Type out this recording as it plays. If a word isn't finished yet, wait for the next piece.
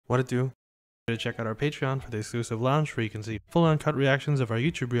What it do? To check out our Patreon for the exclusive lounge where you can see full uncut reactions of our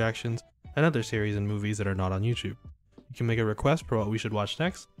YouTube reactions and other series and movies that are not on YouTube. You can make a request for what we should watch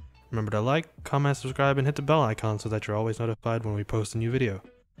next. Remember to like, comment, subscribe, and hit the bell icon so that you're always notified when we post a new video.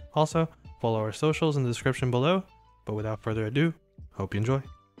 Also, follow our socials in the description below, but without further ado, hope you enjoy.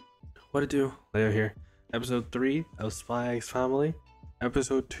 What it do? Leo here. Episode 3 of Spy X Family.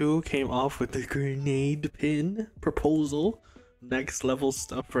 Episode 2 came off with the grenade pin proposal. Next level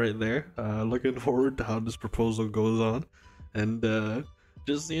stuff right there. Looking forward to how this proposal goes on. And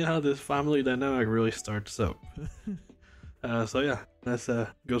just seeing how this family dynamic really starts up. So yeah, let's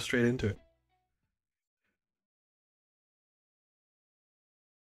go straight into it.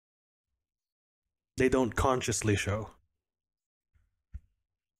 They don't consciously show.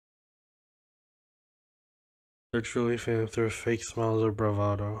 They're truly feeling through fake smiles or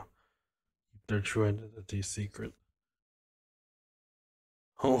bravado. Their true identity secret.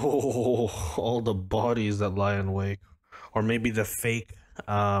 Oh, all the bodies that lie in wake. Or maybe the fake,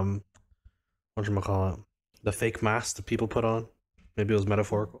 whatchamacallit? The fake mask that people put on. Maybe it was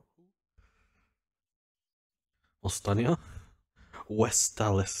metaphorical. Ostania?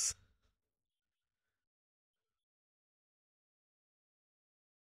 Westalis.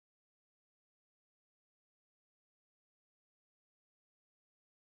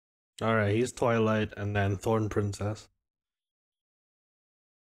 Alright, he's Twilight and then Thorn Princess.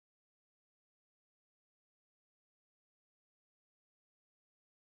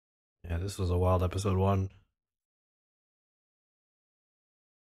 Yeah, this was a wild episode 1.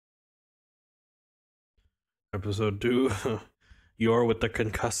 Episode 2, you're with the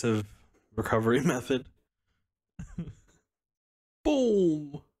concussive recovery method.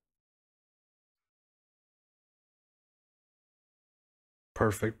 Boom!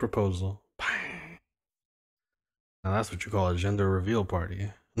 Perfect proposal. Now that's what you call a gender reveal party.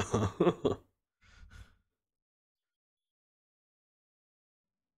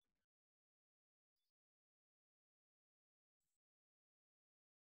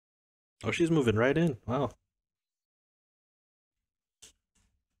 Oh, she's moving right in. Wow.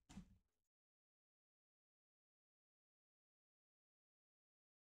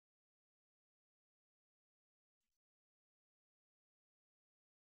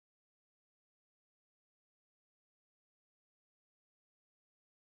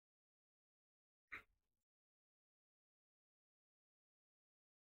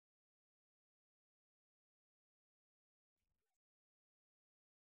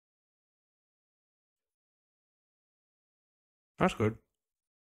 That's good.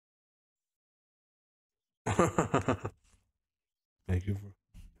 Thank you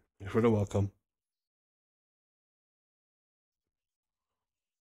for the welcome.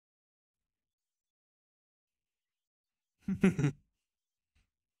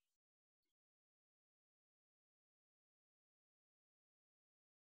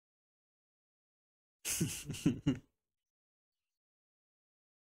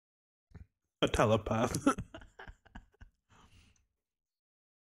 A telepath.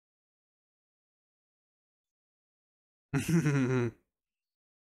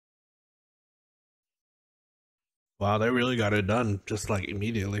 Wow, they really got it done just like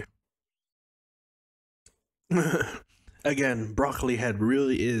immediately. Again, Broccoli Head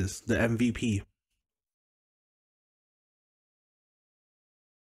really is the MVP.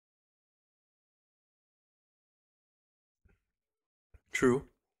 True.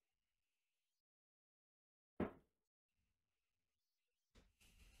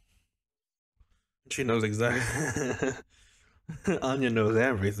 She knows exactly. Anya knows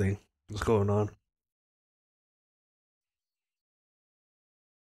everything. What's going on?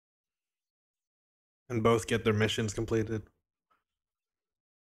 And both get their missions completed.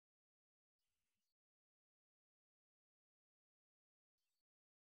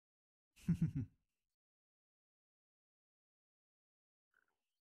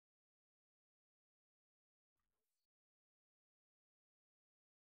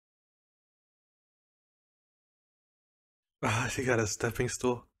 Ah, she got a stepping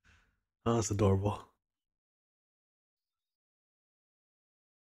stool. Oh, that's adorable.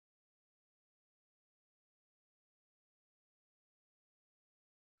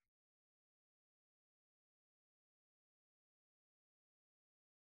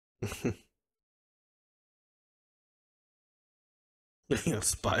 You know,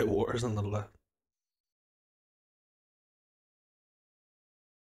 Spy Wars on the left.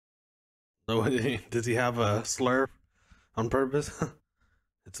 Oh, does he have a slur on purpose?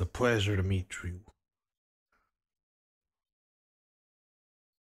 It's a pleasure to meet you.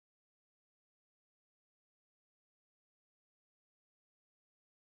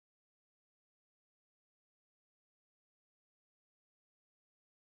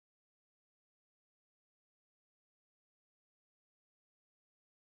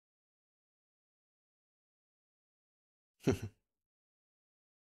 It's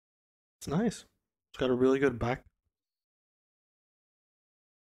nice. It's got a really good back.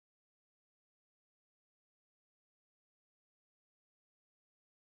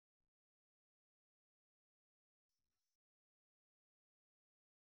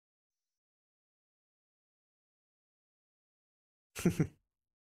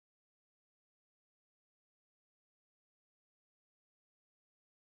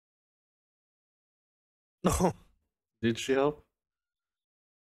 No, did she help?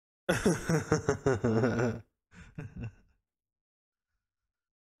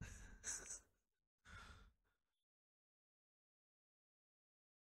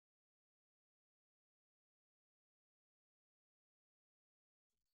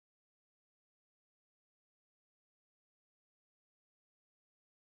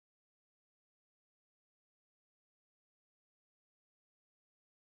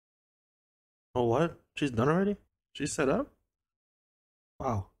 Oh, what? She's done already? She's set up?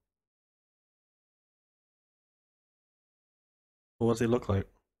 Wow. Well, what's he look like?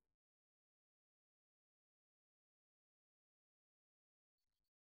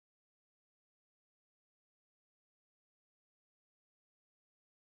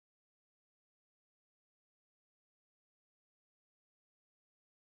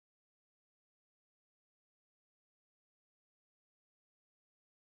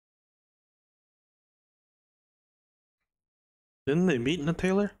 Didn't they meet in a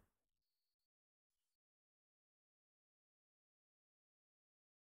tailor?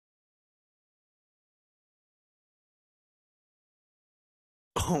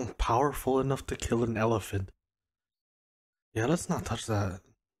 Oh, powerful enough to kill an elephant. Yeah, let's not touch that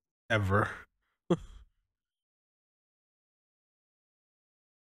ever.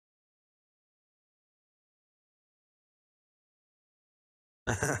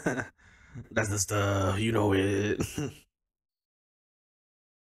 That's the stuff, you know it.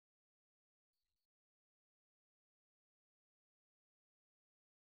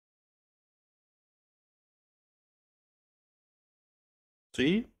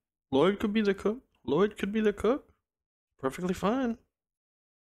 See? Lloyd could be the cook. Lloyd could be the cook. Perfectly fine.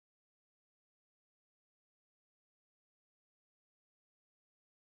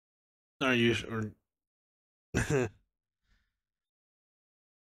 Are you sure?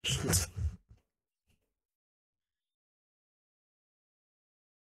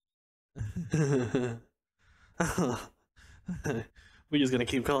 We're just gonna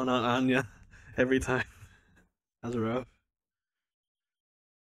keep calling out Anya every time. That's rough.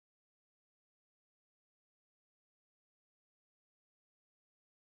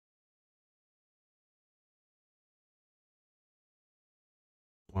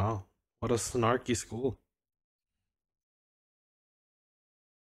 Wow. What a snarky school.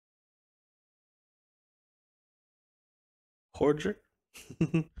 Horgic?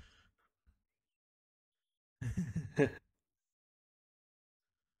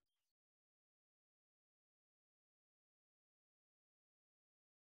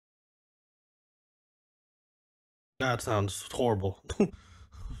 That sounds horrible.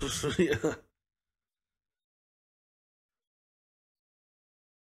 Yeah.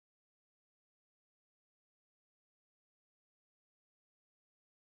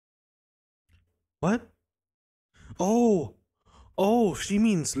 What? Oh, oh, she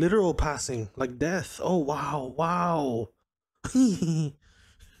means literal passing, like death. Oh, wow, wow.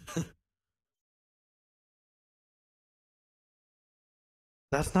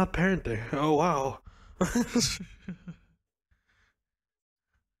 That's not parenting. Oh, wow.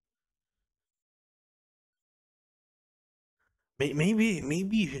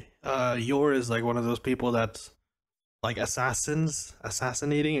 maybe, Yor is like one of those people that's like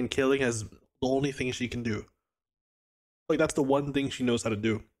assassinating and killing as the only thing she can do. Like that's the one thing she knows how to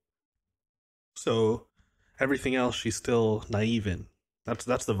do. So everything else she's still naive in. That's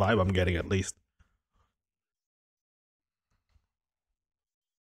the vibe I'm getting at least.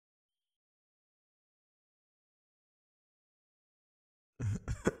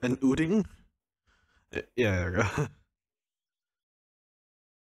 An Ooding? Yeah, there we go.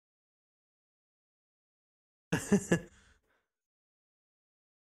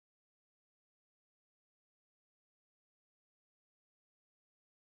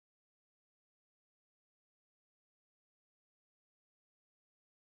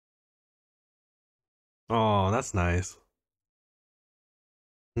 Oh, that's nice.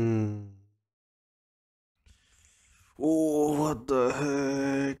 Hmm. Oh, what the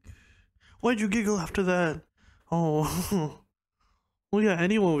heck? Why'd you giggle after that? Oh, well, yeah,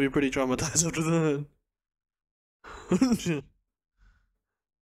 anyone would be pretty traumatized after that.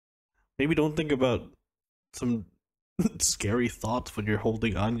 Maybe don't think about some. Scary thoughts when you're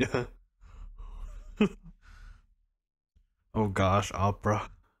holding Anya. Oh gosh, opera.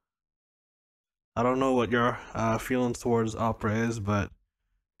 I don't know what your feelings towards opera is, but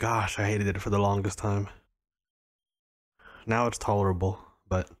gosh, I hated it for the longest time. Now it's tolerable,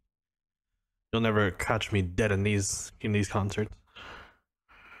 but you'll never catch me dead in these concerts.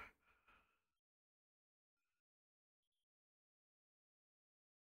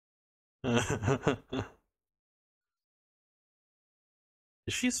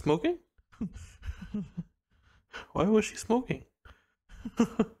 Is she smoking? Why was she smoking?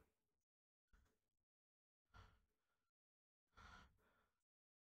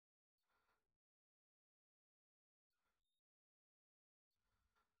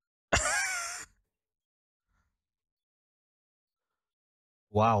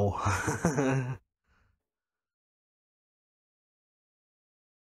 Wow.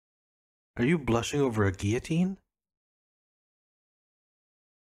 Are you blushing over a guillotine?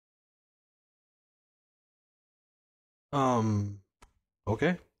 Um,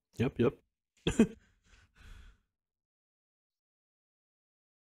 okay. Yep, yep.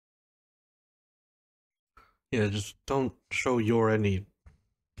 Yeah, just don't show your any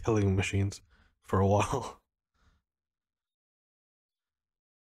killing machines for a while.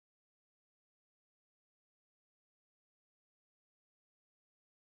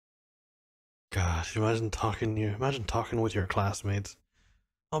 Gosh, imagine talking with your classmates.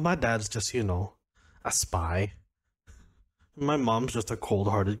 Oh, my dad's just, a spy. My mom's just a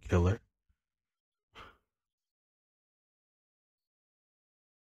cold-hearted killer.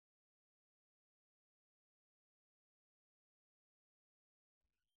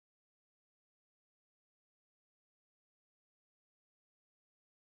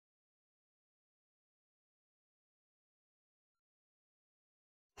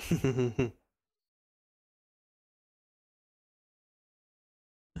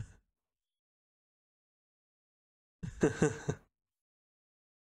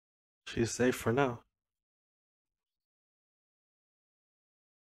 She's safe for now.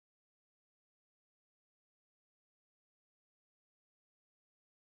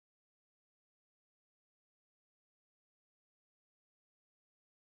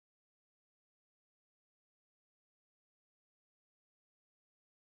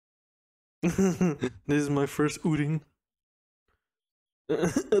 This is my first outing.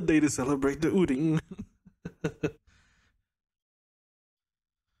 A day to celebrate the outing.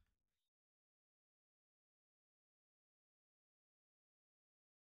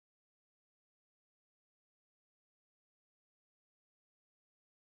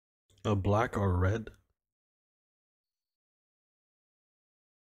 A black or red?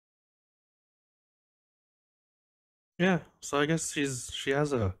 Yeah, so I guess she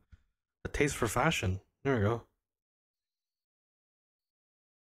has a taste for fashion. There we go.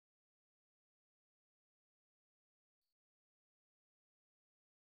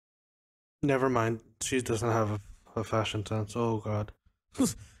 Never mind. She doesn't have a fashion sense. Oh god.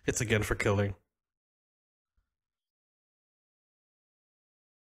 It's again for killing.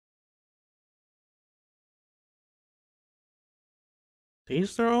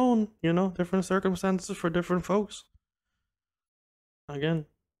 Each their own, different circumstances for different folks. Again,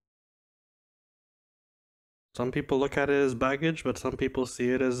 some people look at it as baggage, but some people see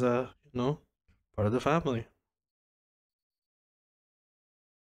it as part of the family.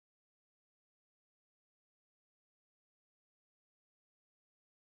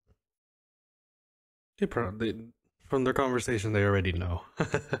 From their conversation, they already know.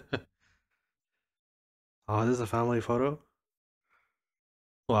 Oh, this is a family photo.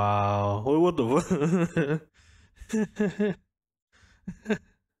 Wow. What the?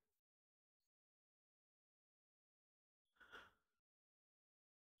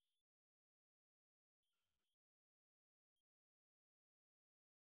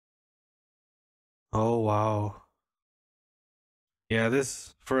 Oh wow. Yeah,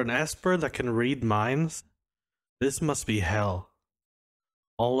 this for an Esper that can read minds. This must be hell.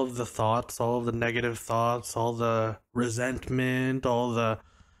 All of the thoughts, all of the negative thoughts, all the resentment, all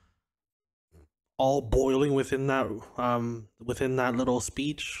boiling within that little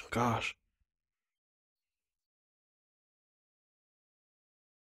speech. Gosh,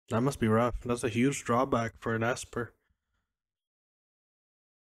 that must be rough. That's a huge drawback for an Esper.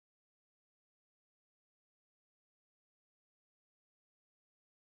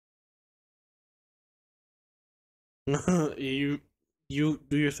 you you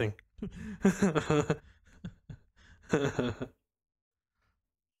do your thing.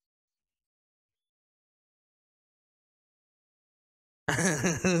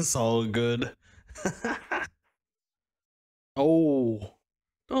 It's all good. Oh,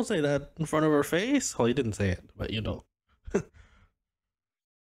 don't say that in front of her face. Well, he didn't say it, but you know.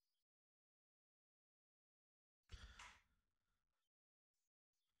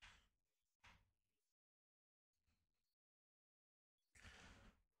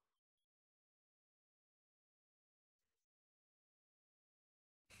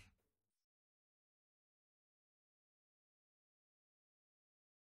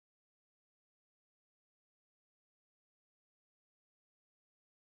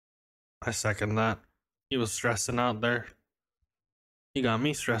 I second that. He was stressing out there. He got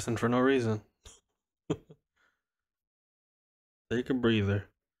me stressing for no reason. Take a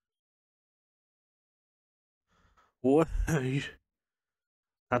breather. What?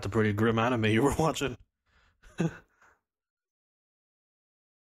 That's a pretty grim anime you were watching.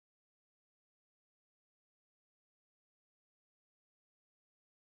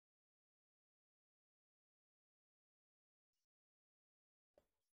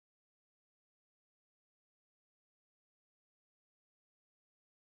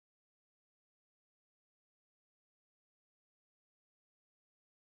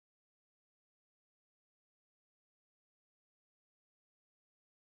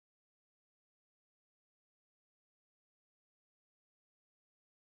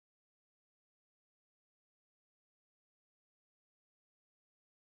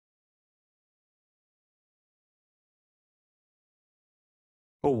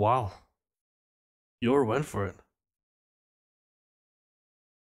 Oh wow, Yor went for it.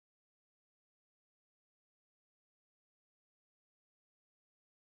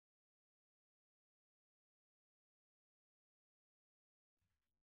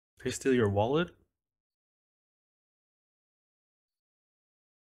 They steal your wallet?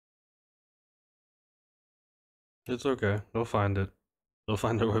 It's okay. They'll find it. They'll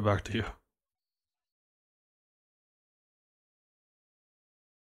find their way back to you.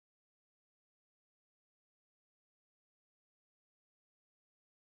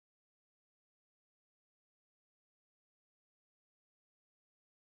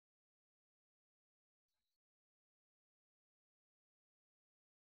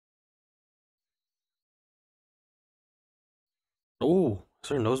 Oh, is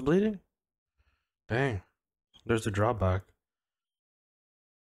her nose bleeding? Dang. There's the drawback.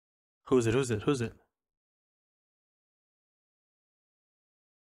 Who's it? Who's it? Who's it?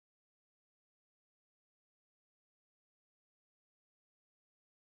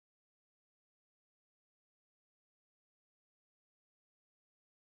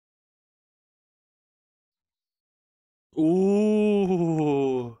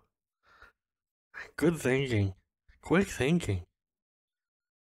 Ooh, good thinking. Quick thinking.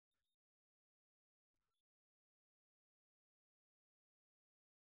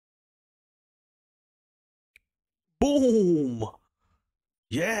 Boom!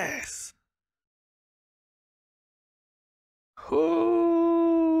 Yes!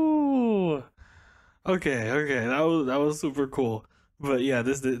 Ooh! Okay, that was super cool. But yeah,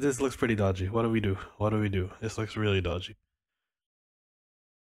 this looks pretty dodgy. What do we do? What do we do? This looks really dodgy.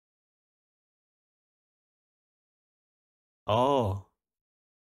 Oh,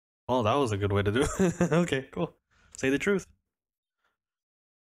 oh, that was a good way to do it. Okay, cool. Say the truth.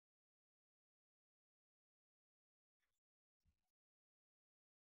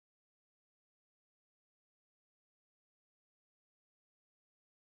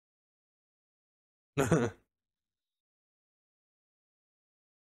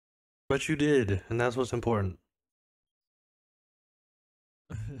 But you did, and that's what's important.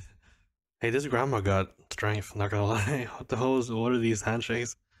 Hey, this grandma got strength, not gonna lie. What the hell is, what are these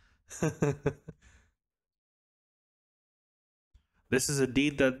handshakes? This is a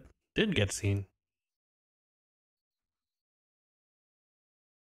deed that did get seen.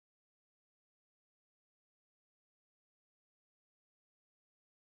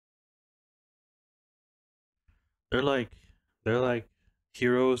 They're like they're like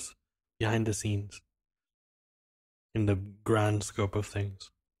heroes behind the scenes in the grand scope of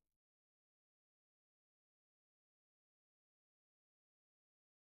things.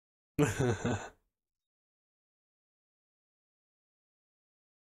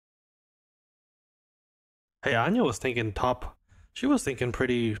 Hey, Anya was thinking top. She was thinking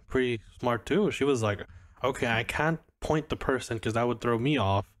pretty smart too. She was like, okay, I can't point the person because that would throw me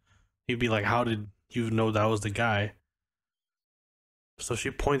off. He'd be like, how did you know that was the guy? So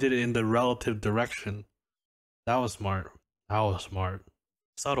she pointed it in the relative direction. That was smart. That was smart.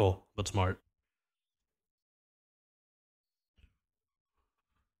 Subtle, but smart.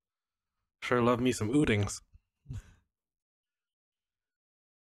 Sure love me some ootings.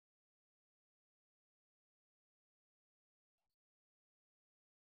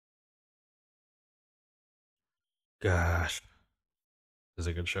 Gosh, this is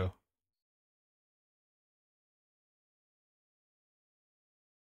a good show.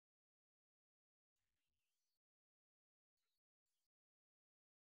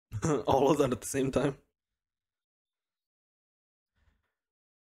 All of that at the same time.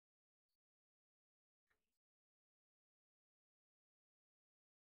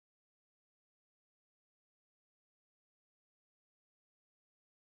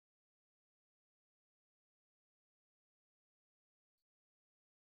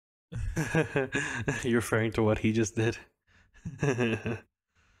 You're referring to what he just did.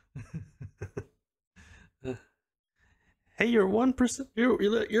 Hey, you're 1%.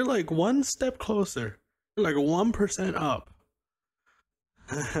 You're like one step closer. You're like 1% up.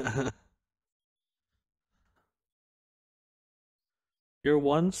 You're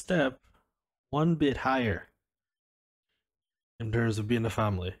one step, one bit higher in terms of being a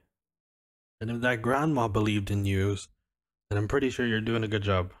family. And if that grandma believed in you, then I'm pretty sure you're doing a good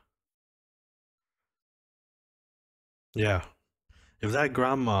job. Yeah. If that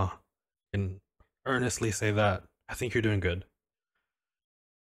grandma can earnestly say that, I think you're doing good.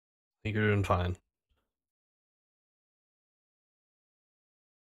 I think you're doing fine.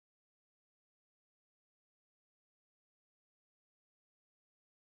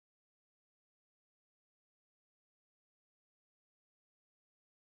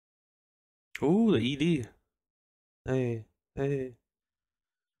 Ooh, the ED. Hey, hey.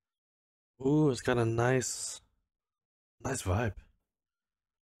 Ooh, it's got a nice vibe.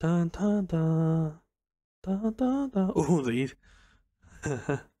 Dun dun dun dun dun dun. Ooh, the ED.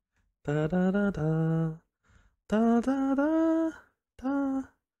 Da da da da da da da da da da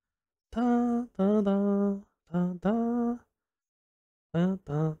da da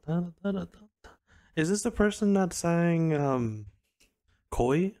da da da da da. Is this the person that sang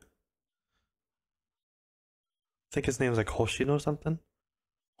Koi? I think his name's like Hoshino or something.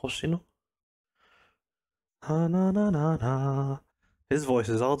 Hoshino? Ha na na na na. His voice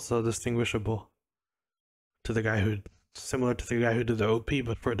is also distinguishable to the guy who, similar to the guy who did the OP,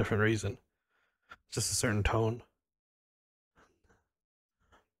 but for a different reason. Just a certain tone.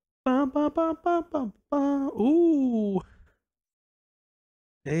 Ba ba ba ba ba ba. Ooh.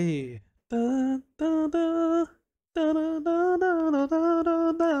 Hey. Da da da da da da da da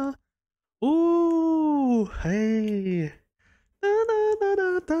da da. Ooh. Hey. Da da da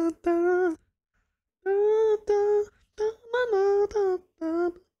da da da. Da da da da da da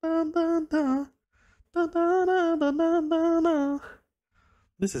da da da. Da da da da da da da.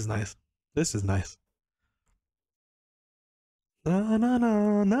 This is nice. This is nice. Na na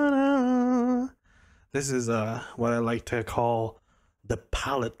na na na. This is what I like to call the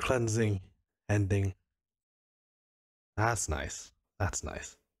palate cleansing ending. That's nice. That's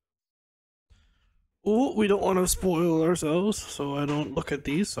nice. Oh, we don't want to spoil ourselves, so I don't look at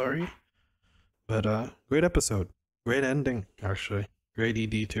these. Sorry, but great episode, great ending. Actually, great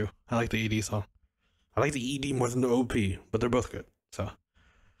ED too. I like the ED song. I like the ED more than the OP, but they're both good. So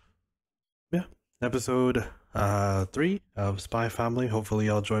yeah, episode 3 of Spy Family. Hopefully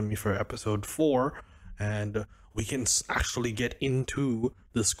y'all join me for episode 4, and we can actually get into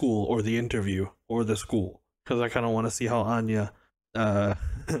the school or the interview or the school, because I kind of want to see how Anya uh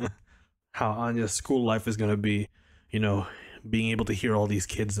how Anya's school life is going to be, you know, being able to hear all these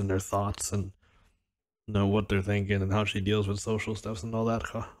kids and their thoughts and know what they're thinking and how she deals with social stuff and all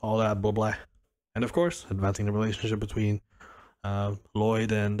that blah blah. And of course, advancing the relationship between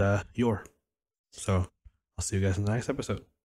Lloyd and Yor. So I'll see you guys in the next episode.